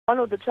one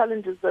of the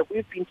challenges that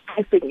we've been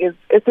facing is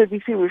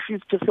SABC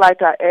refused to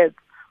flight our ads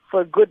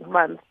for a good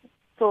month.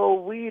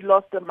 So we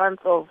lost a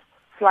month of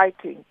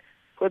flighting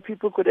where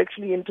people could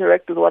actually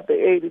interact with what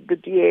the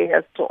DA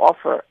has to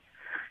offer.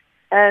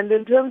 And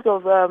in terms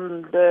of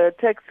the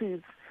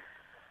taxis,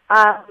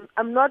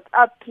 I'm not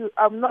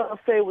a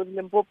fair with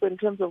Limpopo in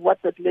terms of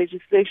what that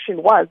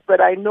legislation was,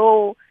 but I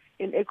know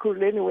in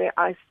Ekurhuleni where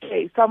I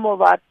stay, some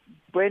of our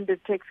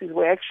branded taxis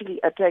were actually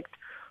attacked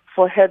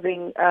for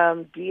having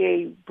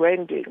DA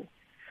branding.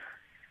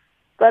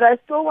 But I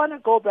still want to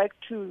go back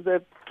to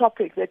the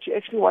topic that you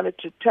actually wanted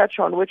to touch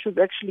on, which was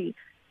actually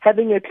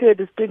having a clear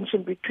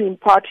distinction between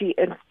party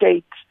and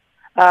state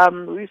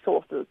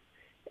resources.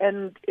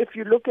 And if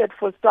you look at,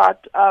 for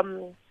start,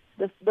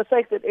 the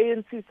fact that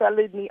ANC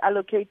suddenly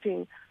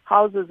allocating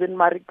houses in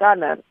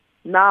Marikana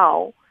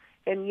now,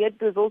 and yet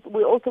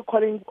we're also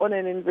calling on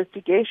an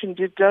investigation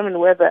to determine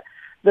whether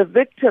the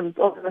victims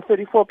of the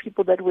 34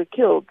 people that were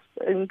killed,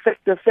 in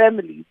fact the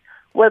families,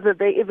 whether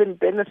they even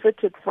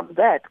benefited from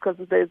that, because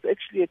there's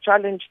actually a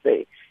challenge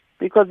there.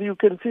 Because you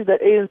can see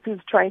that ANC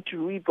is trying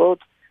to rebuild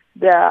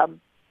their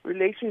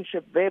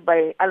relationship there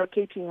by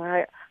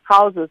allocating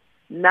houses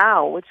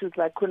now, which is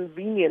like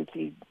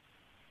conveniently.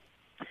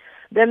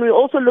 Then we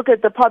also look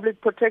at the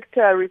public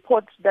protector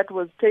report that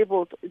was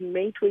tabled in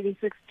May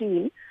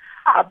 2016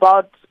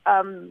 about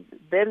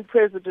then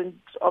president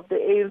of the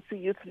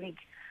ANC Youth League,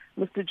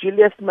 Mr.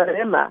 Julius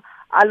Marema,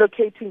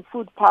 allocating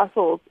food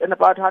parcels in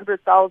about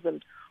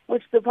 100,000,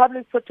 which the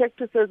public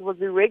protector says was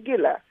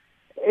irregular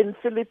in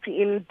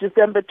Philippines in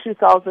December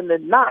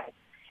 2009.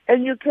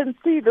 And you can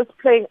see this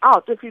playing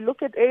out. If you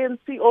look at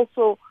ANC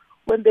also,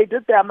 when they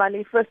did their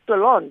manifesto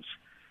launch,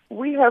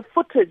 we have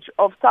footage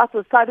of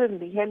SASSA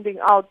suddenly handing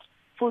out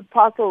food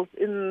parcels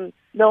in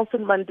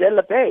Nelson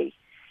Mandela Bay.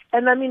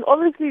 And I mean,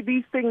 obviously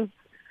these things,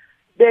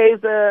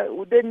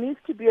 there needs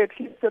to be a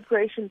clear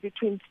separation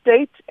between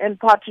state and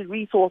party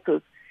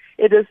resources.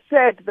 It is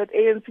said that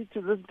ANC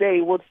to this day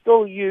would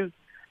still use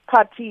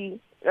party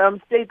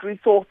state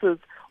resources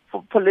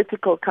for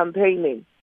political campaigning.